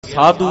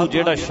ਸਾਧੂ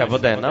ਜਿਹੜਾ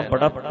ਸ਼ਬਦ ਹੈ ਨਾ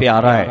ਬੜਾ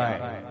ਪਿਆਰਾ ਹੈ,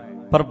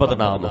 ਪਰ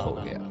ਬਦਨਾਮ ਹੋ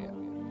ਗਿਆ।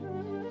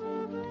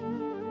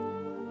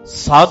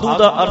 ਸਾਧੂ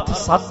ਦਾ ਅਰਥ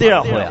ਸਾਧਿਆ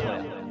ਹੋਇਆ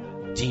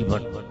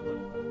ਜੀਵਨ।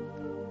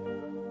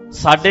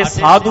 ਸਾਡੇ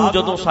ਸਾਧੂ,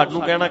 ਜਦੋਂ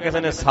ਸਾਨੂੰ ਕਹਿਣਾ ਕਿਸੇ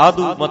ਨੇ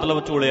ਸਾਧੂ ਮਤਲਬ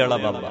ਚੋਲੇ ਵਾਲਾ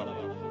ਬਾਬਾ,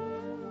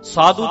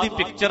 ਸਾਧੂ ਦੀ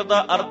ਪਿਕਚਰ ਦਾ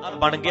ਅਰਥ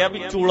ਬਣ ਗਿਆ ਵੀ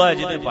ਚੋਲਾ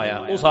ਜਿਹਨੇ ਪਾਇਆ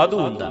ਉਹ ਸਾਧੂ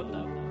ਹੁੰਦਾ,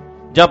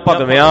 ਜਾਂ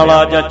ਭਗਵਿਆਂ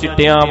ਵਾਲਾ ਜਾਂ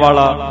ਚਿੱਟਿਆਂ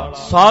ਵਾਲਾ।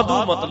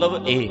 ਸਾਧੂ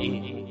ਮਤਲਬ ਇਹ।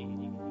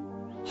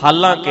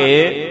 ਹਾਲਾਂਕਿ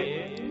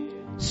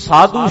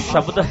ਸਾਧੂ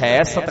ਸ਼ਬਦ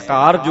ਹੈ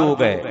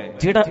ਸਤਿਕਾਰਯੋਗ ਹੈ,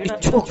 ਜਿਹੜਾ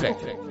ਇੱਛੁਕ ਹੈ।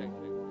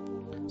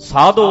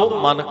 ਸਾਧੋ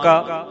ਮਨ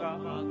ਕਾ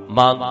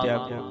ਮਾਨ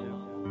ਤਿਆਗੋ,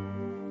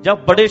 ਜਾਂ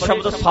ਬੜੇ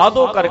ਸ਼ਬਦ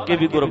ਸਾਧੋ ਕਰਕੇ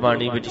ਵੀ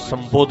ਗੁਰਬਾਣੀ ਵਿੱਚ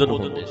ਸੰਬੋਧਨ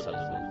ਹੁੰਦੇ ਸਨ।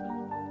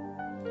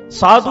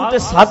 ਸਾਧੂ ਤੇ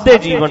ਸਾਦੇ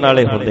ਜੀਵਨ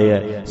ਵਾਲੇ ਹੁੰਦੇ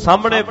ਆ।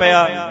 ਸਾਹਮਣੇ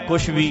ਪਿਆ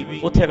ਕੁਛ ਵੀ,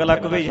 ਉੱਥੇ ਅਗਲਾ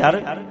ਕਹੇ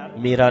ਯਾਰ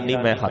ਮੇਰਾ ਨਹੀਂ,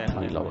 ਮੈਂ ਹੱਥ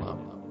ਨਹੀਂ ਲਾਉਣਾ।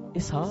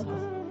 ਇਹ ਸਾਧ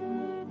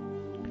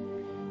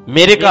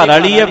ਮੇਰੇ ਘਰ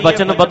ਵਾਲੀ ਹੈ,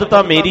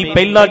 ਵਚਨਬੱਧਤਾ ਮੇਰੀ।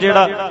 ਪਹਿਲਾ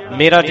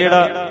ਮੇਰਾ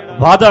ਜਿਹੜਾ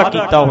ਵਾਅਦਾ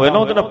ਕੀਤਾ ਹੋਇਆ ਨਾ,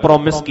 ਉਹਦੇ ਨਾਲ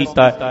ਪ੍ਰੋਮਿਸ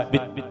ਕੀਤਾ ਵੀ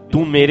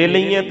ਤੂੰ ਮੇਰੇ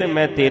ਲਈ ਹੈ ਤੇ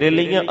ਮੈਂ ਤੇਰੇ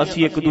ਲਈ ਹਾਂ,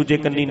 ਅਸੀਂ ਇੱਕ ਦੂਜੇ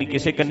ਕੰਨੀ ਨਹੀਂ,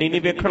 ਕਿਸੇ ਕੰਨੀ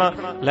ਨਹੀਂ ਵੇਖਣਾ।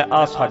 ਲੈ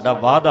ਆ ਸਾਡਾ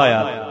ਵਾਅਦਾ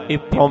ਆ, ਇਹ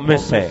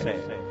ਪ੍ਰੋਮਿਸ ਹੈ।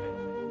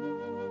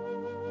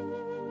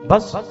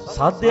 ਬਸ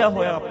ਸਾਧਿਆ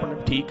ਹੋਇਆ ਆਪਣਾ,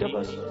 ਠੀਕ ਹੈ।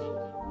 ਬਸ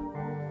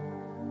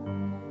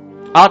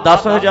ਆ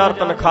 10,000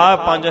 ਤਨਖਾਹ,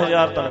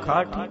 5,000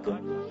 ਤਨਖਾਹ, ਠੀਕ ਹੈ।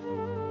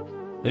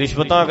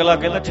 ਰਿਸ਼ਵਤਾਂ ਅਗਲਾ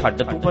ਕਹਿੰਦਾ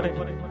ਛੱਡ ਤੂੰ ਪਰੇ,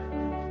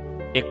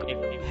 ਇੱਕ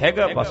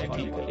ਹੈਗਾ ਬਸ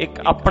ਠੀਕ ਹੈ। ਇੱਕ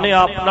ਆਪਣੇ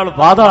ਆਪ ਨਾਲ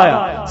ਵਾਅਦਾ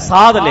ਆ,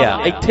 ਸਾਧ ਲਿਆ,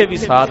 ਇੱਥੇ ਵੀ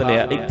ਸਾਧ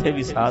ਲਿਆ, ਇੱਥੇ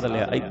ਵੀ ਸਾਧ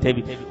ਲਿਆ, ਇੱਥੇ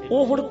ਵੀ।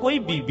 ਉਹ ਹੁਣ ਕੋਈ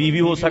ਬੀਬੀ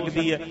ਵੀ ਹੋ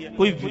ਸਕਦੀ ਹੈ,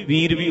 ਕੋਈ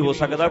ਵੀਰ ਵੀ ਹੋ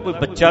ਸਕਦਾ, ਕੋਈ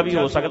ਬੱਚਾ ਵੀ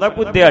ਹੋ ਸਕਦਾ,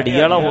 ਕੋਈ ਦਿਹਾੜੀ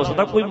ਵਾਲਾ ਹੋ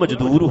ਸਕਦਾ, ਕੋਈ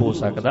ਮਜ਼ਦੂਰ ਹੋ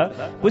ਸਕਦਾ,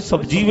 ਕੋਈ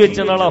ਸਬਜ਼ੀ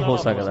ਵੇਚਣ ਵਾਲਾ ਹੋ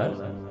ਸਕਦਾ।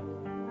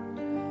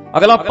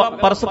 ਅਗਲਾ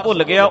ਪਰਸ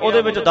ਭੁੱਲ ਗਿਆ,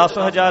 ਉਹਦੇ ਵਿੱਚ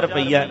 10,000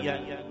 ਰੁਪਈਆ,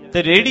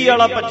 ਤੇ ਰੇਹੜੀ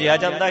ਵਾਲਾ ਭੱਜਿਆ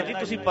ਜਾਂਦਾ ਜੀ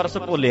ਤੁਸੀਂ ਪਰਸ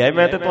ਭੁੱਲਿਆ,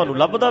 ਮੈਂ ਤੇ ਤੁਹਾਨੂੰ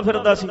ਲੱਭਦਾ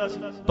ਫਿਰਦਾ ਸੀ,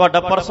 ਤੁਹਾਡਾ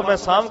ਪਰਸ ਮੈਂ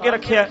ਸਾਂਭ ਕੇ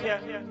ਰੱਖਿਆ,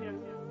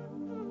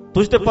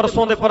 ਤੁਸੀਂ ਤੇ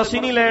ਪਰਸੋਂ ਦੇ ਪਰਸ ਹੀ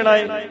ਨਹੀਂ ਲੈਣ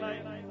ਆਏ।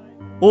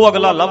 ਉਹ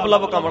ਅਗਲਾ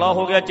ਲੱਭ ਕਮਲਾ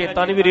ਹੋ ਗਿਆ,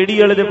 ਚੇਤਾ ਨਹੀਂ ਵੀ ਰੇਹੜੀ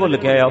ਵਾਲੇ ਦੇ ਭੁੱਲ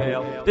ਕੇ ਆਇਆ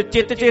ਉਹ, ਤੇ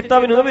ਚੇਤਾ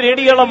ਵੀ ਨਹੀਂ ਵੀ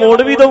ਰੇਹੜੀ ਵਾਲਾ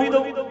ਮੋੜ ਵੀ ਦਊ।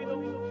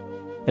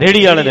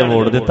 ਰੇਹੜੀ ਵਾਲੇ ਨੇ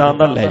ਮੋੜ ਦਿੱਤਾ,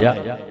 ਆਂਦਾ ਲੈ ਜਾ,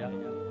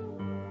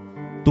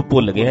 ਤੂੰ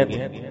ਭੁੱਲ ਗਿਆ।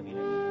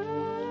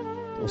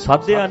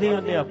 ਸਾਧਿਆ ਨਹੀਂ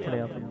ਉਹਨੇ ਆਪਣੇ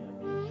ਆਪ ਨੂੰ।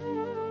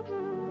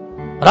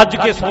 ਰੱਜ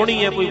ਕੇ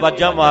ਸੋਹਣੀ ਹੈ, ਕੋਈ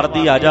ਵਾਜਾਂ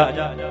ਮਾਰਦੀ ਆ ਜਾ,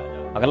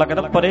 ਅਗਲਾ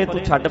ਕਹਿੰਦਾ ਪਰੇ ਤੂੰ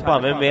ਛੱਡ,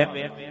 ਭਾਵੇਂ ਮੈਂ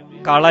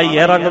ਕਾਲਾ ਹੀ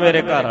ਹੈ ਰੰਗ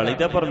ਮੇਰੇ ਘਰ ਵਾਲੀ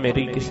ਦਾ, ਪਰ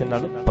ਮੇਰੀ ਕਿਸੇ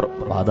ਨਾਲ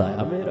ਵਾਅਦਾ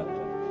ਆਇਆ ਮੇਰਾ,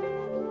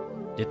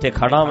 ਜਿੱਥੇ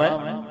ਖੜਾ ਮੈਂ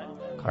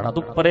ਖੜਾ,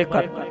 ਤੂੰ ਪਰੇ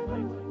ਕਰ।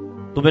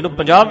 ਤੂੰ ਮੈਨੂੰ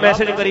 50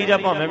 ਮੈਸੇਜ ਕਰੀ ਜਾ,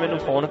 ਭਾਵੇਂ ਮੈਨੂੰ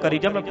ਫੋਨ ਕਰੀ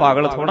ਜਾ, ਮੈਂ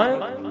ਪਾਗਲ ਥੋੜਾ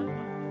ਆ।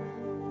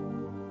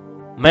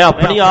 ਮੈਂ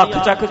ਆਪਣੀ ਅੱਖ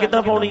ਚੱਕ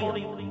ਕਿੱਦਾਂ ਪਾਉਣੀ,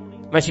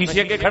 ਮੈਂ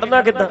ਸ਼ੀਸ਼ੇ ਅੱਗੇ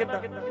ਖੜਨਾ ਕਿੱਦਾਂ।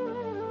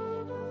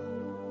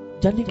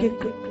 ਜਾਨੀ ਕਿ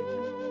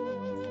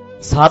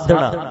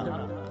ਸਾਧਣਾ,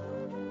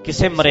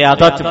 ਕਿਸੇ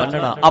ਮਰਿਆਦਾ ਚ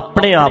ਬੰਨਣਾ,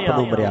 ਆਪਣੇ ਆਪ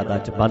ਨੂੰ ਮਰਿਆਦਾ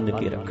ਚ ਬੰਨ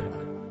ਕੇ ਰੱਖਣਾ।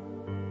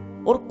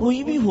 ਔਰ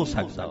ਕੋਈ ਵੀ ਹੋ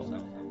ਸਕਦਾ,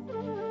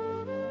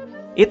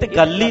 ਇਹ ਤੇ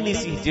ਗੱਲ ਹੀ ਨਹੀਂ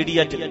ਸੀ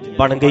ਜਿਹੜੀ ਅੱਜ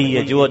ਬਣ ਗਈ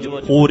ਹੈ, ਜੋ ਅੱਜ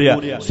ਹੋ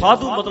ਰਿਹਾ।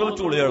 ਸਾਧੂ ਮਤਲਬ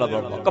ਚੋਲੇ ਵਾਲਾ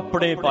ਬਾਬਾ,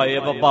 ਕੱਪੜੇ ਪਾਏ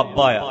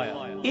ਬਾਬਾ ਆ।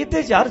 ਇਹ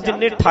ਤੇ ਯਾਰ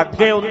ਜਿੰਨੇ ਠੱਗ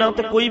ਗਏ ਉਹਨਾਂ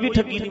ਤੇ ਕੋਈ ਵੀ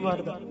ਠੱਗੀ ਨਹੀਂ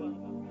ਮਾਰਦਾ।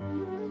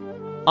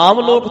 ਆਮ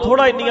ਲੋਕ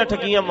ਥੋੜਾ ਇੰਨੀਆਂ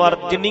ਠੱਗੀਆਂ ਮਾਰ,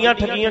 ਜਿੰਨੀਆਂ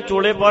ਠੱਗੀਆਂ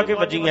ਚੋਲੇ ਪਾ ਕੇ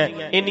ਵੱਜੀਆਂ,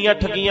 ਇੰਨੀਆਂ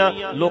ਠੱਗੀਆਂ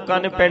ਲੋਕਾਂ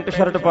ਨੇ ਪੈਂਟ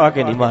ਸ਼ਰਟ ਪਾ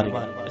ਕੇ ਨਹੀਂ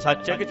ਮਾਰੀਆਂ।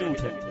 ਸੱਚ ਹੈ ਕਿ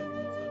ਝੂਠ ਹੈ?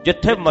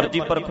 ਜਿੱਥੇ ਮਰਜ਼ੀ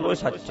ਪਰਖ ਲੋ,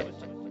 ਸੱਚ ਹੈ।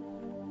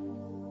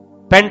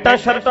 ਪੈਂਟਾਂ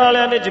ਸ਼ਰਟਾਂ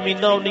ਵਾਲਿਆਂ ਨੇ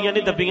ਜ਼ਮੀਨਾਂ ਉਨੀਆਂ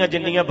ਨਹੀਂ ਦੱਬੀਆਂ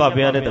ਜਿੰਨੀਆਂ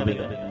ਬਾਬਿਆਂ ਨੇ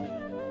ਦੱਬੀਆਂ।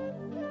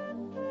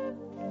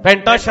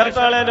 ਪੈਂਟਾਂ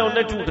ਸ਼ਰਟਾਂ ਵਾਲਿਆਂ ਨੇ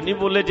ਉਹਨੇ ਝੂਠ ਨਹੀਂ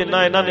ਬੋਲੇ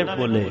ਜਿੰਨਾ ਇਹਨਾਂ ਨੇ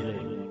ਬੋਲੇ।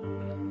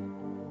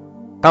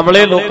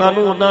 ਕਮਲੇ ਲੋਕਾਂ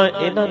ਨੂੰ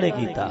ਇਹਨਾਂ ਨੇ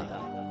ਕੀਤਾ,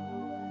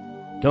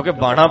 ਕਿਉਂਕਿ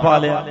ਬਾਣਾ ਪਾ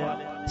ਲਿਆ,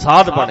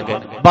 ਸਾਧ ਬਣ ਗਏ।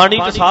 ਬਾਣੀ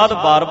ਚ ਸਾਧ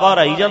ਬਾਰ-ਬਾਰ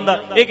ਆਈ ਜਾਂਦਾ।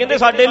 ਇਹ ਕਹਿੰਦੇ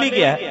ਸਾਡੇ ਲਈ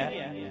ਕਿਹਾ,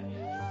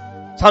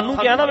 ਸਾਨੂੰ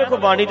ਕਿਹਾ ਨਾ, ਵੇਖੋ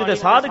ਬਾਣੀ ਚ ਤੇ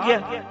ਸਾਧ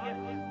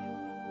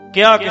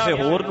ਕਿਹਾ ਕਿਸੇ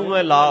ਹੋਰ ਨੂੰ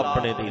ਹੈ, ਲਾ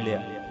ਆਪਣੇ ਤੇ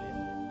ਲਿਆ।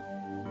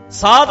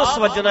 ਸਾਧ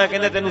ਸਵੱਜਣਾ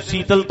ਕਹਿੰਦੇ ਤੈਨੂੰ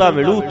ਸੀਤਲਤਾ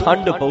ਮਿਲੂ,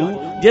 ਠੰਡ ਪਊ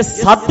ਜੇ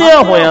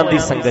ਸਾਧਿਆ ਹੋਇਆਂ ਦੀ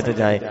ਸੰਗਤ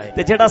ਜਾਏ।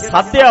 ਤੇ ਜਿਹੜਾ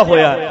ਸਾਧਿਆ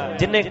ਹੋਇਆ,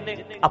 ਜਿਹਨੇ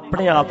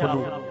ਆਪਣੇ ਆਪ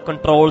ਨੂੰ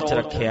ਕੰਟਰੋਲ ਚ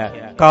ਰੱਖਿਆ,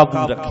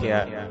 ਕਾਬੂ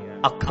ਰੱਖਿਆ,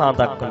 ਅੱਖਾਂ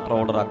ਦਾ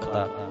ਕੰਟਰੋਲ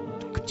ਰੱਖਦਾ,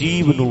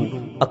 ਜੀਭ ਨੂੰ,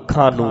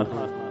 ਅੱਖਾਂ ਨੂੰ,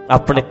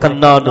 ਆਪਣੇ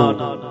ਕੰਨਾਂ ਨੂੰ,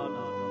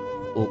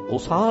 ਉਹ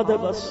ਸਾਧ ਹੈ।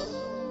 ਬਸ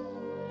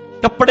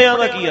ਕੱਪੜਿਆਂ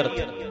ਦਾ ਕੀ ਅਰਥ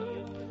ਹੈ,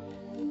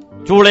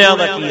 ਚੋਲਿਆਂ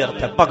ਦਾ ਕੀ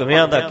ਅਰਥ ਹੈ,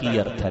 ਭਗਵਿਆਂ ਦਾ ਕੀ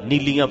ਅਰਥ ਹੈ,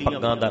 ਨੀਲੀਆਂ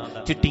ਪੱਗਾਂ ਦਾ,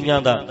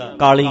 ਚਿੱਟੀਆਂ ਦਾ,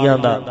 ਕਾਲੀਆਂ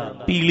ਦਾ,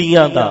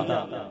 ਪੀਲੀਆਂ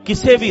ਦਾ,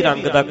 ਕਿਸੇ ਵੀ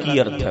ਰੰਗ ਦਾ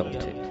ਕੀ ਅਰਥ ਹੈ?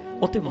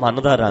 ਉੱਥੇ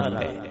ਮਨ ਦਾ ਰੰਗ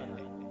ਹੈ,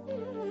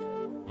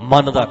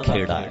 ਮਨ ਦਾ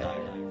ਖੇੜਾ ਹੈ,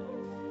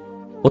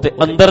 ਉੱਥੇ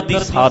ਅੰਦਰ ਦੀ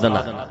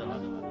ਸਾਧਨਾ,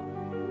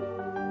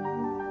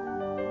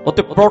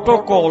 ਉੱਥੇ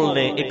ਪ੍ਰੋਟੋਕੋਲ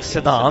ਨੇ, ਇੱਕ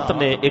ਸਿਧਾਂਤ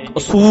ਨੇ, ਇੱਕ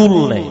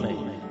ਅਸੂਲ ਨੇ,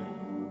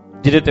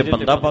 ਜਿਹਦੇ ਤੇ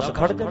ਬੰਦਾ ਬਸ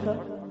ਖੜ ਜਾਂਦਾ,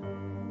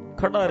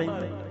 ਖੜਾ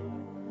ਰਹਿੰਦਾ।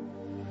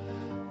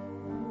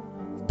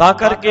 ਤਾਂ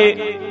ਕਰਕੇ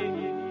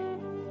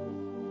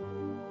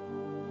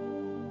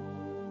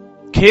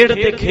ਖੇਡ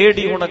ਤੇ ਖੇਡ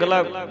ਹੀ। ਹੁਣ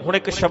ਅਗਲਾ, ਹੁਣ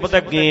ਇੱਕ ਸ਼ਬਦ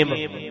ਹੈ ਗੇਮ।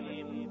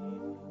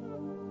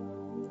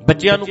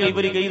 ਬੱਚਿਆਂ ਨੂੰ ਕਈ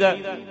ਵਾਰੀ ਕਹੀਦਾ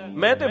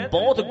ਮੈਂ ਤੇ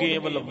ਬਹੁਤ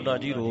ਗੇਮ ਲਾਉਣਾ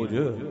ਜੀ ਰੋਜ਼।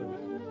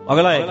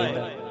 ਅਗਲਾ ਇਹ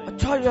ਕਹਿੰਦਾ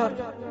ਅੱਛਾ ਯਾਰ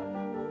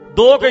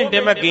 2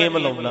 ਘੰਟੇ ਮੈਂ ਗੇਮ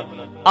ਲਾਉਣਾ।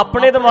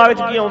 ਆਪਣੇ ਦਿਮਾਗ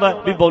 'ਚ ਕੀ ਆਉਂਦਾ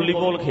ਵੀ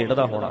ਵਾਲੀਬਾਲ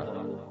ਖੇਡਦਾ ਹੋਣਾ,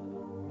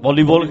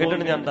 ਵਾਲੀਬਾਲ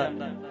ਖੇਡਣ ਜਾਂਦਾ,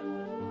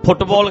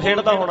 ਫੁੱਟਬਾਲ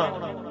ਖੇਡਦਾ ਹੋਣਾ,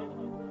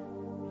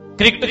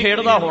 ਕ੍ਰਿਕਟ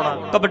ਖੇਡਦਾ ਹੋਣਾ,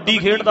 ਕਬੱਡੀ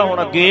ਖੇਡਦਾ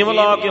ਹੋਣਾ, ਗੇਮ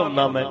ਲਾ ਕੇ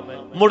ਆਉਣਾ ਮੈਂ,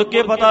 ਮੁੜ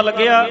ਕੇ ਪਤਾ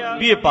ਲੱਗਿਆ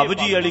ਵੀ ਇਹ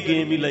ਪਬਜੀ ਵਾਲੀ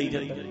ਗੇਮ ਹੀ ਲਾਈ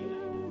ਜਾਂਦਾ,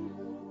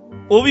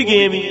 ਉਹ ਵੀ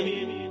ਗੇਮ ਹੀ ਹੈ।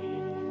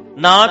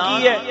 ਨਾ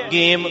ਕੀ ਹੈ,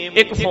 ਗੇਮ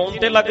ਇੱਕ ਫੋਨ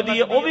ਤੇ ਲੱਗਦੀ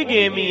ਹੈ ਉਹ ਵੀ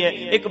ਗੇਮ ਹੀ ਹੈ,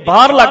 ਇੱਕ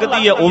ਬਾਹਰ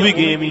ਲੱਗਦੀ ਹੈ ਉਹ ਵੀ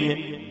ਗੇਮ ਹੀ ਹੈ।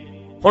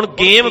 ਹੁਣ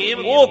ਗੇਮ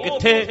ਉਹ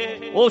ਕਿੱਥੇ,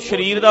 ਉਹ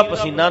ਸਰੀਰ ਦਾ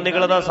ਪਸੀਨਾ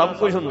ਨਿਕਲਦਾ, ਸਭ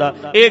ਕੁਝ ਹੁੰਦਾ।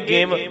 ਇਹ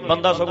ਗੇਮ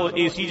ਬੰਦਾ ਸਗੋਂ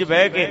ਏਸੀ 'ਚ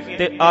ਬਹਿ ਕੇ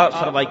ਤੇ ਆ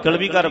ਸਰਵਾਈਕਲ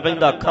ਵੀ ਕਰ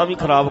ਪੈਂਦਾ, ਅੱਖਾਂ ਵੀ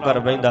ਖਰਾਬ ਕਰ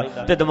ਪੈਂਦਾ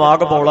ਤੇ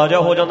ਦਿਮਾਗ ਬੌਲਾ ਜਿਹਾ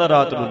ਹੋ ਜਾਂਦਾ,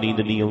 ਰਾਤ ਨੂੰ ਨੀਂਦ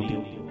ਨਹੀਂ ਆਉਂਦੀ।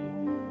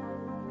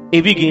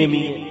 ਇਹ ਵੀ ਗੇਮ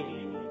ਹੀ ਹੈ।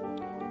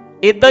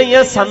 ਏਦਾਂ ਹੀ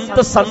ਹੈ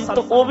ਸੰਤ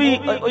ਉਹ ਵੀ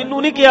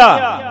ਇਹਨੂੰ ਨਹੀਂ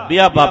ਕਿਹਾ ਵੀ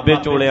ਆ ਬਾਬੇ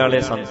ਚੋਲੇ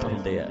ਵਾਲੇ ਸੰਤ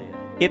ਹੁੰਦੇ ਆ,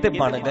 ਇਹ ਤੇ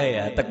ਬਣ ਗਏ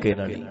ਆ ਧੱਕੇ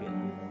ਨਾਲ ਹੀ,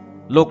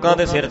 ਲੋਕਾਂ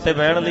ਦੇ ਸਿਰ ਤੇ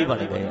ਬਹਿਣ ਲਈ ਬਣ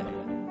ਗਏ ਆ।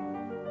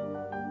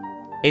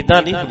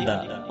 ਏਦਾਂ ਨਹੀਂ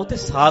ਹੁੰਦਾ, ਉਹ ਤੇ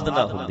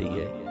ਸਾਧਨਾ ਹੁੰਦੀ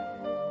ਹੈ।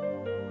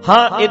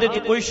 ਹਾਂ, ਇਹਦੇ 'ਚ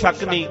ਕੋਈ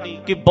ਸ਼ੱਕ ਨਹੀਂ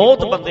ਕਿ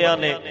ਬਹੁਤ ਬੰਦਿਆਂ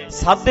ਨੇ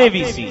ਸਾਧੇ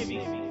ਵੀ ਸੀ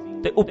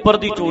ਤੇ ਉੱਪਰ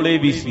ਦੀ ਚੋਲੇ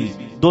ਵੀ ਸੀ,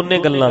 ਦੋਨੇ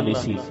ਗੱਲਾਂ ਵੀ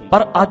ਸੀ,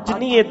 ਪਰ ਅੱਜ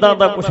ਨਹੀਂ ਏਦਾਂ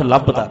ਦਾ ਕੁਝ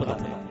ਲੱਭਦਾ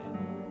ਕਿਤੇ।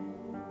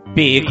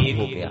 ਭੇਖ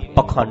ਹੋ ਗਿਆ,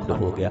 ਪਖੰਡ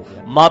ਹੋ ਗਿਆ,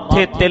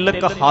 ਮਾਥੇ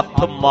ਤਿਲਕ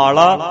ਹੱਥ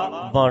ਮਾਲਾ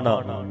ਬਾਣਾ।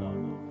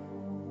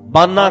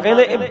 ਬਾਣਾ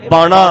ਕਹਿੰਦੇ ਇਹ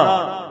ਬਾਣਾ,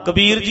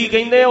 ਕਬੀਰ ਜੀ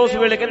ਕਹਿੰਦੇ ਉਸ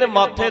ਵੇਲੇ, ਕਹਿੰਦੇ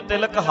ਮਾਥੇ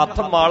ਤਿਲਕ ਹੱਥ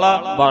ਮਾਲਾ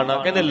ਬਾਣਾ,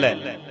 ਕਹਿੰਦੇ ਲੈ।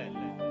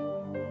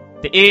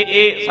 ਤੇ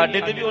ਇਹ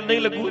ਸਾਡੇ ਤੇ ਵੀ ਉਨਾ ਹੀ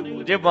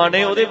ਲੱਗੂ, ਜੇ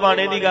ਬਾਣੇ ਉਹਦੇ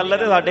ਬਾਣੇ ਦੀ ਗੱਲ ਹੈ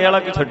ਤੇ ਸਾਡੇ ਵਾਲਾ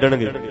ਕੀ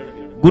ਛੱਡਣਗੇ।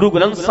 ਗੁਰੂ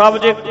ਗ੍ਰੰਥ ਸਾਹਿਬ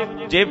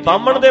ਜੇ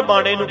ਬਾਹਮਣ ਦੇ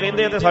ਬਾਣੇ ਨੂੰ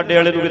ਕਹਿੰਦੇ ਆ ਤੇ ਸਾਡੇ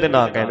ਵਾਲੇ ਨੂੰ ਕਿਤੇ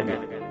ਨਾ ਕਹਿਣਗੇ।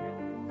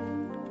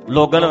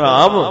 ਲੋਗਨ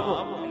ਰਾਮ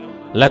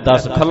ਲੈ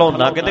ਦੱਸ,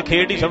 ਖਲੌਣਾ ਕਿਤੇ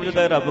ਖੇਡ ਹੀ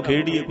ਸਮਝਦਾ, ਰੱਬ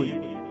ਖੇਡ ਹੀ ਹੈ, ਕੋਈ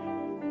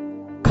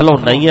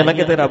ਖਲੌਣਾ ਹੀ ਹੈ ਨਾ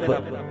ਕਿਤੇ ਰੱਬ।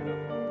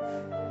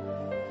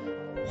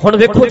 ਹੁਣ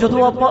ਵੇਖੋ,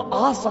 ਜਦੋਂ ਆਪਾਂ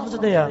ਆਹ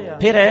ਸਮਝਦੇ ਆ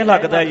ਫਿਰ ਐ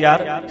ਲੱਗਦਾ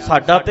ਯਾਰ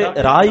ਸਾਡਾ ਤੇ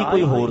ਰਾਹ ਹੀ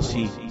ਕੋਈ ਹੋਰ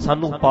ਸੀ,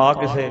 ਸਾਨੂੰ ਪਾ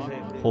ਕਿਸੇ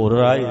ਹੋਰ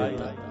ਰਾਹ ਹੀ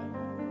ਦਿੱਤਾ।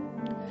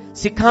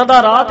 ਸਿੱਖਾਂ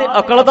ਦਾ ਰਾਹ ਤੇ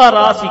ਅਕਲ ਦਾ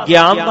ਰਾਹ ਸੀ,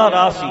 ਗਿਆਨ ਦਾ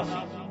ਰਾਹ ਸੀ।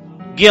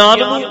 ਗਿਆਨ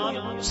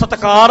ਨੂੰ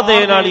ਸਤਿਕਾਰ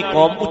ਦੇਣ ਵਾਲੀ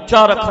ਕੌਮ,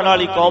 ਉੱਚਾ ਰੱਖਣ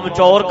ਵਾਲੀ ਕੌਮ,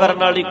 ਚੌਰ ਕਰਨ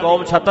ਵਾਲੀ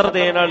ਕੌਮ, ਛਤਰ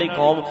ਦੇਣ ਵਾਲੀ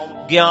ਕੌਮ,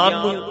 ਗਿਆਨ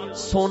ਨੂੰ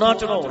ਸੋਨਾ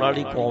ਚੜਾਉਣ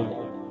ਵਾਲੀ ਕੌਮ।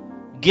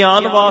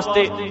 ਗਿਆਨ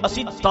ਵਾਸਤੇ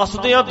ਅਸੀਂ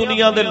ਦੱਸਦੇ ਹਾਂ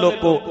ਦੁਨੀਆ ਦੇ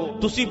ਲੋਕੋ,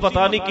 ਤੁਸੀਂ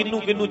ਪਤਾ ਨਹੀਂ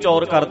ਕਿਹਨੂੰ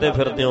ਚੌਰ ਕਰਦੇ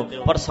ਫਿਰਦੇ ਹੋ,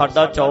 ਪਰ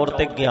ਸਾਡਾ ਚੌਰ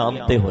ਤੇ ਗਿਆਨ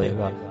ਤੇ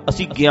ਹੋਏਗਾ।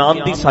 ਅਸੀਂ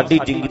ਗਿਆਨ ਦੀ ਸਾਡੀ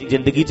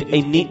ਜ਼ਿੰਦਗੀ 'ਚ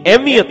ਇੰਨੀ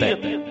ਅਹਿਮੀਅਤ ਹੈ,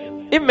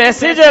 ਇਹ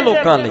ਮੈਸੇਜ ਹੈ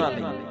ਲੋਕਾਂ ਲਈ।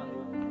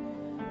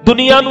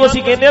 ਦੁਨੀਆ ਨੂੰ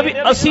ਅਸੀਂ ਕਹਿੰਦੇ ਆ ਵੀ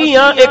ਅਸੀਂ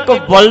ਆ ਇੱਕ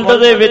ਵਰਲਡ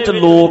ਦੇ ਵਿੱਚ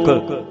ਲੋਕ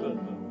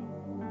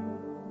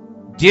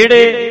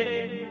ਜਿਹੜੇ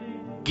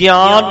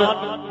ਗਿਆਨ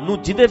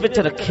ਨੂੰ ਜਿਹਦੇ ਵਿੱਚ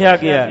ਰੱਖਿਆ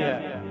ਗਿਆ,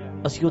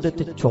 ਅਸੀਂ ਉਹਦੇ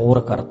ਤੇ ਚੌਰ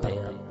ਕਰਦੇ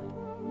ਆ।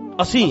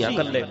 ਅਸੀਂ ਆ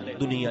ਇਕੱਲੇ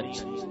ਦੁਨੀਆ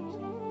 'ਚ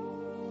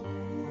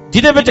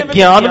ਜਿਹਦੇ ਵਿੱਚ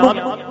ਗਿਆਨ ਨੂੰ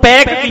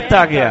ਪੈਕ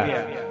ਕੀਤਾ ਗਿਆ,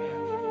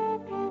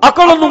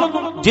 ਅਕਲ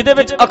ਨੂੰ ਜਿਹਦੇ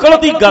ਵਿੱਚ ਅਕਲ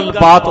ਦੀ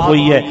ਗੱਲਬਾਤ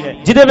ਹੋਈ ਹੈ,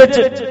 ਜਿਹਦੇ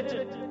ਵਿੱਚ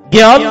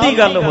ਗਿਆਨ ਦੀ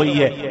ਗੱਲ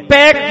ਹੋਈ ਹੈ,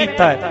 ਪੈਕ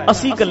ਕੀਤਾ ਹੈ।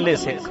 ਅਸੀਂ ਇਕੱਲੇ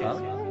ਸਿੱਖ ਆ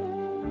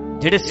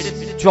ਜਿਹੜੇ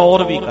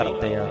ਚੌਰ ਵੀ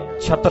ਕਰਦੇ ਆ,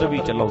 ਛਤਰ ਵੀ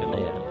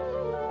ਚਲਾਉਂਦੇ ਆ।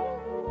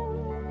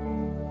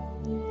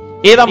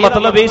 ਇਹਦਾ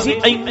ਮਤਲਬ ਇਹ ਸੀ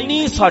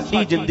ਇੰਨੀ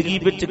ਸਾਡੀ ਜ਼ਿੰਦਗੀ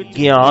ਵਿੱਚ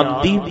ਗਿਆਨ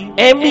ਦੀ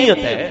ਅਹਿਮੀਅਤ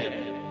ਹੈ।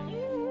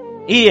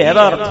 ਇਹ ਹੈ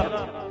ਇਹਦਾ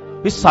ਅਰਥ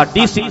ਵੀ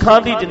ਸਾਡੀ ਸਿੱਖਾਂ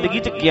ਦੀ ਜ਼ਿੰਦਗੀ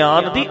 'ਚ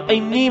ਗਿਆਨ ਦੀ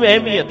ਇੰਨੀ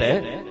ਅਹਿਮੀਅਤ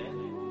ਹੈ,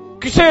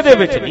 ਕਿਸੇ ਦੇ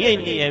ਵਿੱਚ ਨਹੀਂ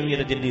ਇੰਨੀ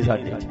ਅਹਿਮੀਅਤ ਜਿੰਨੀ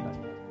ਸਾਡੇ 'ਚ।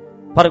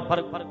 ਪਰ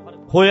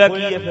ਹੋਇਆ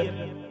ਕੀ ਹੈ ਫਿਰ,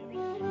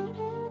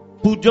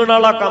 ਪੂਜਣ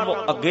ਵਾਲਾ ਕੰਮ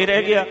ਅੱਗੇ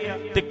ਰਹਿ ਗਿਆ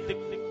ਤੇ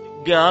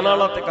ਗਿਆਨ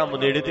ਵਾਲਾ ਤੇ ਕੰਮ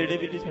ਨੇੜੇ ਤੇੜੇ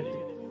ਵੀ ਨਹੀਂ ਸਾਡੇ।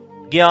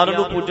 ਗਿਆਨ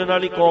ਨੂੰ ਪੂਜਣ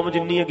ਵਾਲੀ ਕੌਮ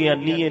ਜਿੰਨੀ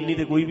ਅਗਿਆਨੀ ਹੈ, ਇੰਨੀ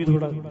ਤੇ ਕੋਈ ਵੀ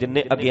ਥੋੜਾ,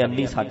 ਜਿੰਨੇ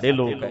ਅਗਿਆਨੀ ਸਾਡੇ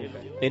ਲੋਕ ਹੈ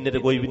ਇੰਨੇ ਤੇ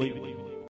ਕੋਈ ਵੀ ਨਹੀਂ।